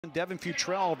Devin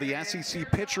Futrell, the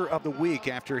SEC Pitcher of the Week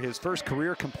after his first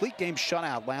career complete game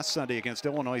shutout last Sunday against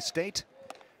Illinois State.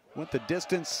 Went the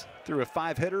distance through a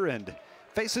 5-hitter and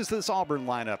faces this Auburn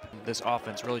lineup. This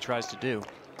offense really tries to do.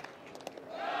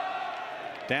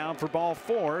 Down for ball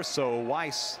 4, so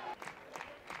Weiss.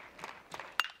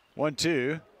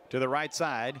 1-2 to the right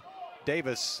side.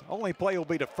 Davis, only play will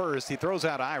be to first. He throws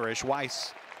out Irish.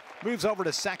 Weiss moves over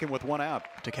to second with 1 out.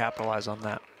 To capitalize on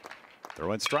that.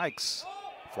 Throwing strikes.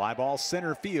 Fly ball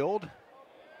center field.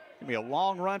 Gonna be a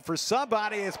long run for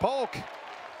somebody as Polk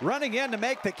running in to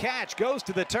make the catch. Goes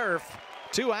to the turf.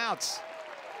 2 outs.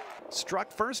 Struck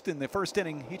first in the first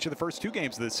inning each of the first 2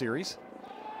 games of this series.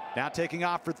 Now taking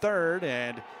off for third,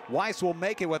 and Weiss will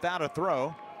make it without a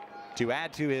throw to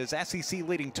add to his SEC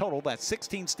leading total. That's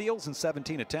 16 steals and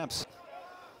 17 attempts.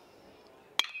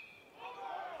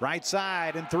 Right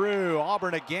side and through.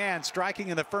 Auburn again striking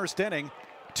in the first inning.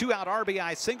 2-out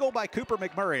RBI single by Cooper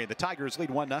McMurray. The Tigers lead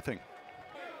 1-0.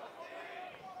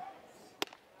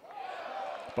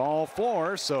 Ball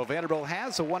 4, so Vanderbilt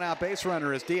has a 1-out base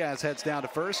runner as Diaz heads down to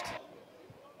first.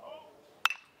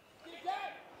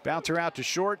 Bouncer out to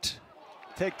short.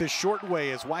 Take the short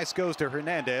way as Weiss goes to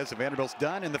Hernandez. And Vanderbilt's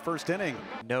done in the first inning.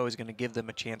 No is going to give them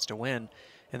a chance to win,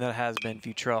 and that has been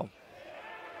Futrell.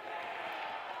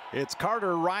 It's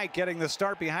Carter Wright getting the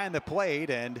start behind the plate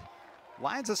and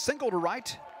lines a single to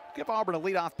right. Give Auburn a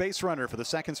leadoff base runner for the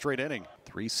second straight inning.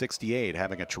 368,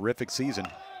 having a terrific season.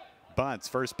 Bunts,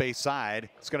 first base side.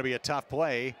 It's going to be a tough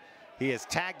play. He is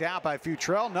tagged out by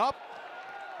Futrell. Nope.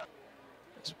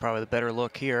 This is probably the better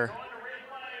look here.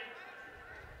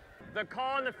 The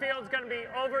call in the field is going to be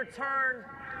overturned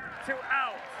to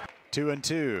out.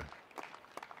 2-2.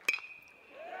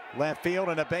 Left field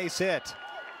and a base hit.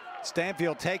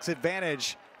 Stanfield takes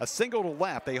advantage. A single to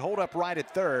left. They hold up right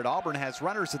at third. Auburn has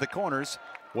runners at the corners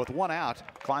with 1 out,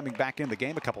 climbing back in the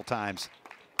game a couple times.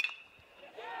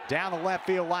 Down the left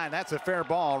field line. That's a fair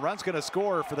ball. Run's going to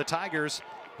score for the Tigers.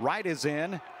 Wright is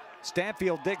in.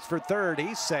 Stanfield digs for third.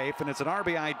 He's safe, and it's an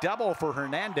RBI double for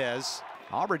Hernandez.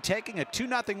 Auburn taking a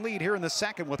 2-0 lead here in the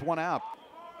second with 1 out.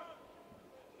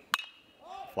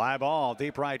 Fly ball,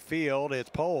 deep right field.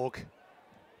 It's Polk.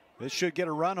 This should get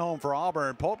a run home for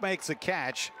Auburn. Polk makes a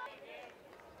catch.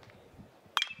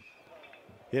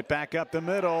 Hit back up the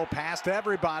middle, past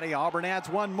everybody. Auburn adds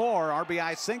 1 more.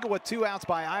 RBI single with 2 outs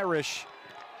by Irish.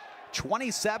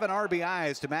 27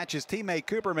 RBIs to match his teammate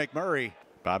Cooper McMurray.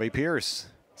 Bobby Pierce,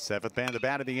 7th man at the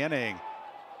bat of the inning.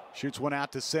 Shoots 1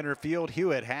 out to center field.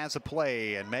 Hewitt has a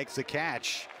play and makes a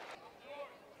catch.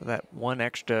 That 1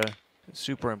 extra is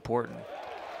super important.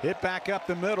 Hit back up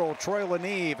the middle. Troy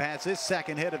Leneve has his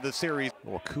second hit of the series. A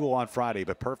little cool on Friday,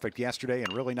 but perfect yesterday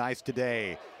and really nice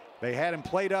today. They had him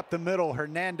played up the middle.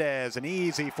 Hernandez, an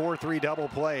easy 4-3 double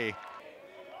play.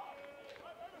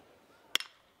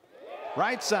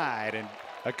 Right side, and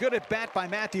a good at bat by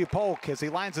Matthew Polk as he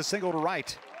lines a single to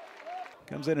right.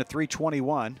 Comes in at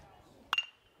 321.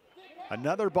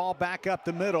 Another ball back up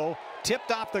the middle.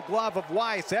 Tipped off the glove of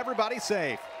Weiss. Everybody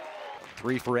safe.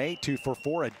 3 for 8, 2 for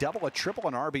 4, a double, a triple,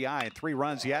 an RBI, and 3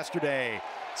 runs yesterday.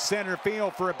 Center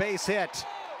field for a base hit.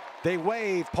 They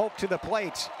wave. Polk to the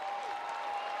plate.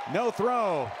 No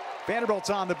throw. Vanderbilt's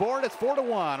on the board. It's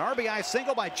 4-1. RBI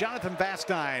single by Jonathan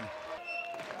Vastine.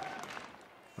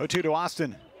 0-2 to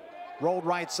Austin. Rolled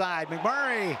right side.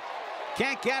 McMurray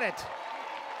can't get it.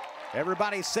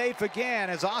 Everybody's safe again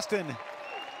as Austin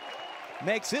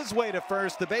makes his way to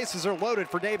first. The bases are loaded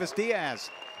for Davis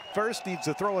Diaz. First needs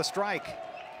to throw a strike.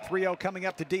 3-0 coming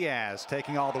up to Diaz,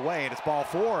 taking all the way, and it's ball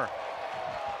 4.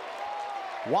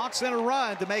 Walks in a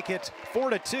run to make it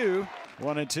 4-2.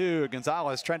 1-2.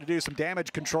 Gonzalez trying to do some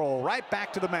damage control. Right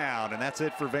back to the mound, and that's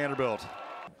it for Vanderbilt.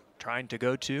 Trying to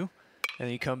go to, and then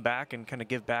you come back and kind of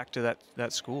give back to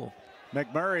that school.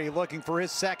 McMurray looking for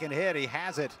his second hit. He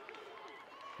has it.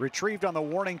 Retrieved on the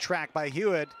warning track by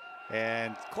Hewitt.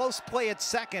 And close play at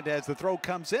second as the throw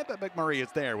comes in, but McMurray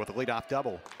is there with a leadoff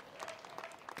double.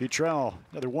 Futrell,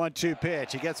 another 1-2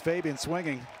 pitch. He gets Fabian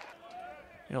swinging.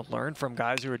 You know, learn from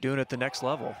guys who are doing it at the next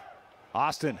level.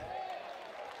 Austin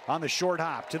on the short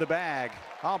hop to the bag.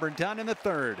 Auburn done in the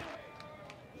third.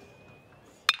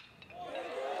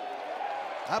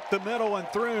 Up the middle and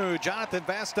through. Jonathan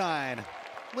Vastine.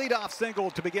 Leadoff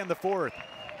single to begin the fourth.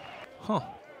 Huh.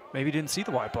 Maybe didn't see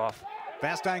the wipe off.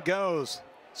 Vastine goes.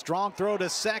 Strong throw to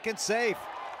second, safe.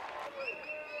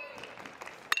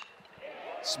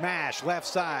 Smash left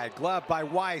side, glove by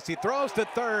Weiss. He throws to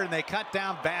third, and they cut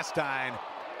down Vastine.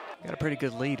 Got a pretty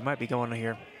good lead. Might be going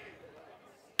here.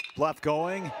 Bluff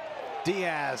going.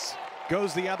 Diaz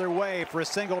goes the other way for a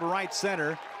single to right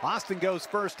center. Austin goes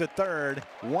first to third.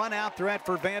 One out threat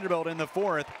for Vanderbilt in the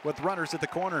fourth with runners at the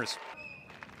corners.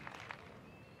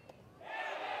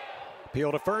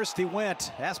 Appeal to first, he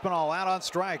went. Espinal out on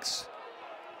strikes.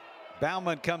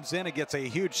 Bauman comes in and gets a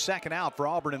huge second out for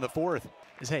Auburn in the fourth.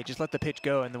 Hey, just let the pitch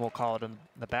go and then we'll call it on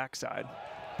the backside.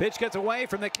 Pitch gets away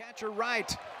from the catcher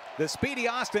right. The speedy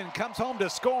Austin comes home to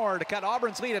score to cut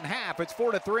Auburn's lead in half. It's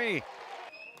 4-3.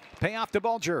 Payoff to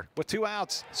Bulger with 2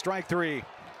 outs. Strike 3.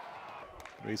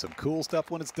 Be some cool stuff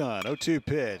when it's done. 0-2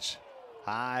 pitch.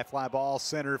 High fly ball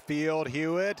center field.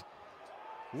 Hewitt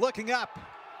looking up.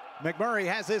 McMurray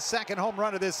has his second home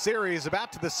run of this series,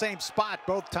 about to the same spot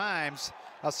both times.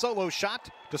 A solo shot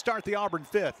to start the Auburn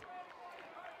fifth.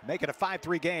 Make it a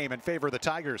 5-3 game in favor of the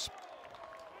Tigers.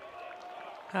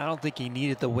 I don't think he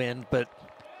needed the win, but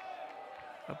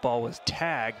the ball was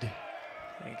tagged.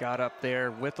 He got up there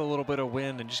with a little bit of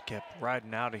wind and just kept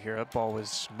riding out of here. That ball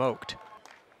was smoked.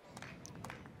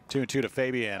 2-2 to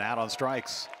Fabian, out on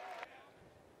strikes.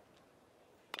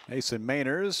 Mason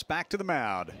Mainers back to the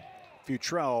mound.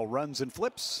 Futrell runs and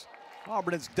flips.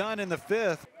 Auburn is done in the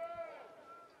fifth.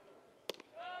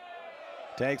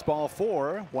 Takes ball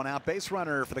 4, 1 out base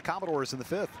runner for the Commodores in the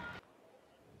fifth.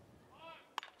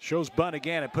 Shows bunt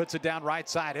again and puts it down right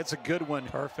side. It's a good one.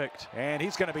 Perfect. And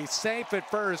he's going to be safe at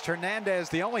first. Hernandez,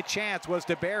 the only chance was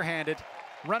to barehand it.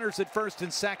 Runners at first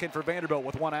and second for Vanderbilt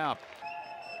with 1 out.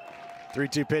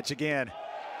 3-2 pitch again.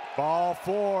 Ball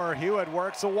 4. Hewitt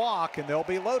works a walk and they'll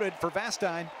be loaded for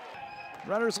Vastine.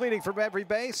 Runners leading from every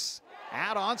base.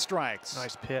 Out on strikes.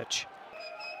 Nice pitch.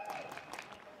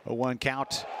 0-1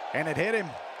 count. And it hit him.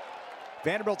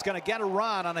 Vanderbilt's going to get a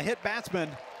run on a hit batsman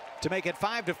to make it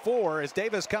 5-4 as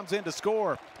Davis comes in to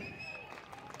score.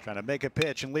 Trying to make a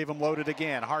pitch and leave him loaded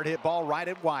again. Hard hit ball right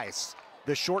at Weiss.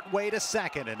 The short way to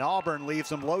second, and Auburn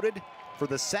leaves him loaded for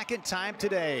the second time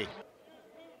today.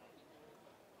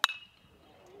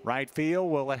 Right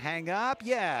field, will it hang up?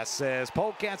 Yes, as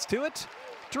Polk gets to it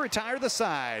to retire the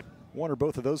side. One or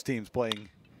both of those teams playing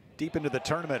deep into the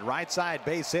tournament. Right side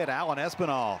base hit, Alan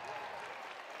Espinal.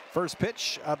 First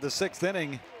pitch of the 6th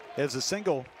inning is a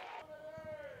single.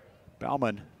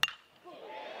 Bauman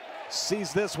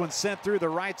sees this one sent through the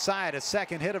right side. A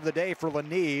second hit of the day for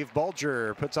Leneve.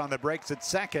 Bulger puts on the brakes at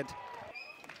second.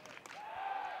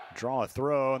 Draw a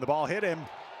throw and the ball hit him.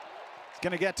 It's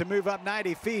going to get to move up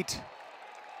 90 feet.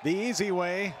 The easy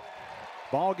way.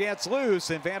 Ball gets loose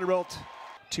and Vanderbilt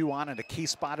 2 on at a key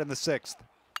spot in the 6th.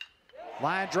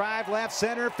 Line drive left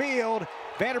center field.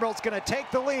 Vanderbilt's going to take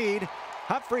the lead.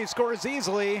 Humphrey scores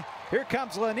easily. Here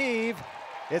comes Leneve.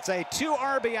 It's a 2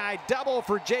 RBI double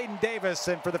for Jaden Davis,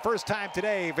 and for the first time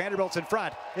today, Vanderbilt's in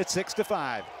front. It's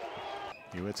 6-5.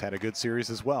 Hewitt's had a good series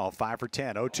as well. 5 for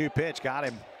 10. 0-2 pitch, got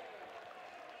him.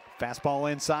 Fastball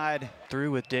inside.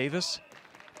 Through with Davis.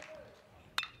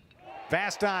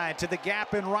 Vastine to the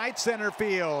gap in right center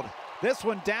field. This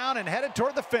one down and headed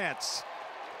toward the fence.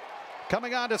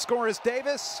 Coming on to score is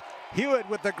Davis. Hewitt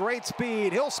with the great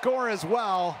speed. He'll score as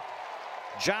well.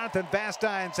 Jonathan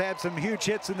Vastine's had some huge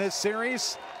hits in this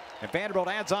series, and Vanderbilt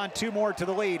adds on 2 more to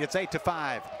the lead. It's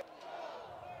 8-5.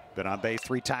 Been on base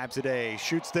 3 times today.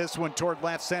 Shoots this one toward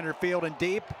left center field and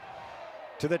deep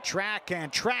to the track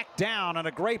and tracked down on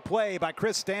a great play by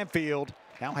Chris Stanfield.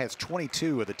 Now has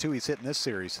 22 of the 2 he's hit in this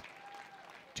series.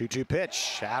 2-2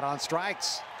 pitch, out on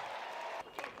strikes.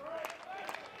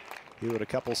 Hewitt a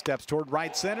couple steps toward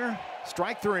right center.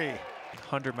 Strike 3.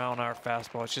 100-mile-an-hour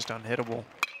fastball. It's just unhittable.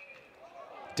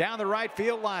 Down the right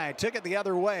field line, took it the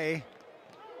other way.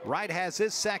 Wright has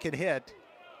his second hit.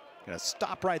 Gonna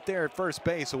stop right there at first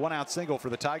base, a 1-out single for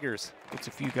the Tigers. Gets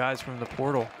a few guys from the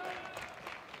portal.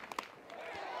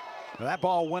 Well, that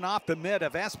ball went off the mid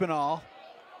of Espinal.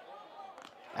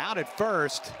 Out at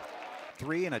first.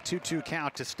 3 and a 2-2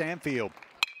 count to Stanfield.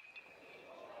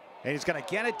 And he's gonna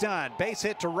get it done. Base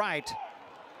hit to right.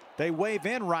 They wave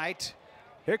in right.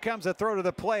 Here comes a throw to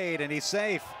the plate and he's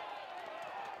safe.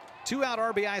 2-out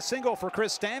RBI single for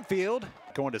Chris Stanfield.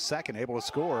 Going to second, able to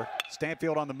score.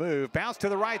 Stanfield on the move. Bounce to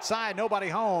the right side, nobody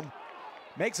home.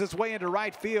 Makes his way into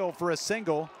right field for a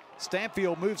single.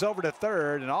 Stanfield moves over to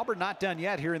third, and Auburn not done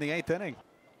yet here in the 8th inning.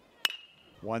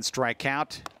 1 strike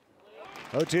count.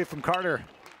 0-2 from Carter.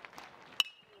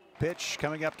 Pitch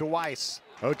coming up to Weiss.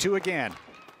 0-2 again.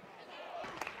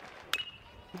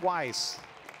 Weiss.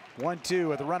 1-2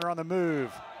 with the runner on the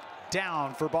move.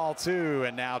 Down for ball 2,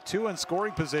 and now 2 in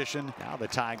scoring position. Now the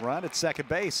tying run at second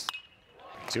base.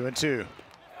 2-2.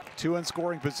 2 in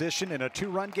scoring position in a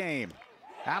 2-run game.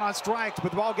 Out on strikes,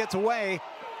 but the ball gets away.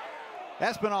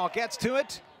 Espinal gets to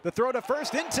it. The throw to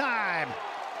first in time.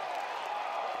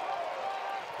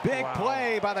 Big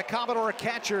play by the Commodore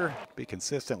catcher. Be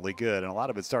consistently good, and a lot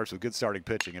of it starts with good starting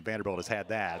pitching, and Vanderbilt has had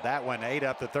that. That one ate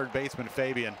up the third baseman,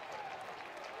 Fabian.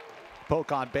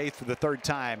 Polk on base for the third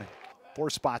time. 4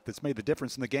 spot that's made the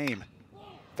difference in the game.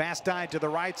 Vastine to the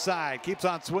right side, keeps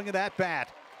on swinging that bat.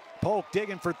 Polk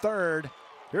digging for third.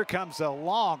 Here comes a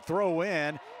long throw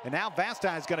in, and now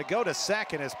Vastine's going to go to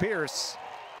second as Pierce.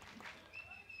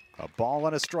 A ball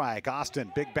and a strike.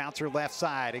 Austin, big bouncer left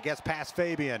side. It gets past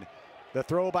Fabian. The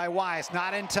throw by Weiss,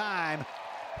 not in time.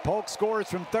 Polk scores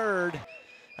from third.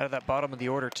 Out of that bottom of the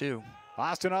order, too.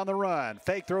 Austin on the run.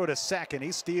 Fake throw to second.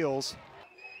 He steals.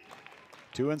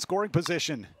 2 in scoring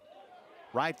position.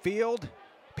 Right field.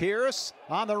 Pierce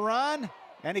on the run,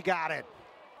 and he got it.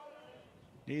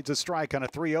 Needs a strike on a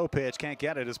 3-0 pitch. Can't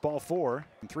get it. It's ball 4.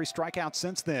 And 3 strikeouts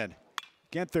since then.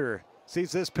 Ginther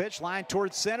sees this pitch, line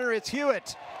towards center. It's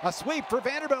Hewitt. A sweep for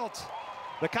Vanderbilt.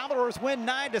 The Commodores win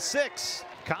 9-6.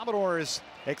 Commodores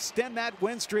extend that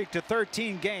win streak to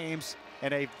 13 games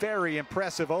and a very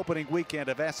impressive opening weekend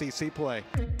of SEC play.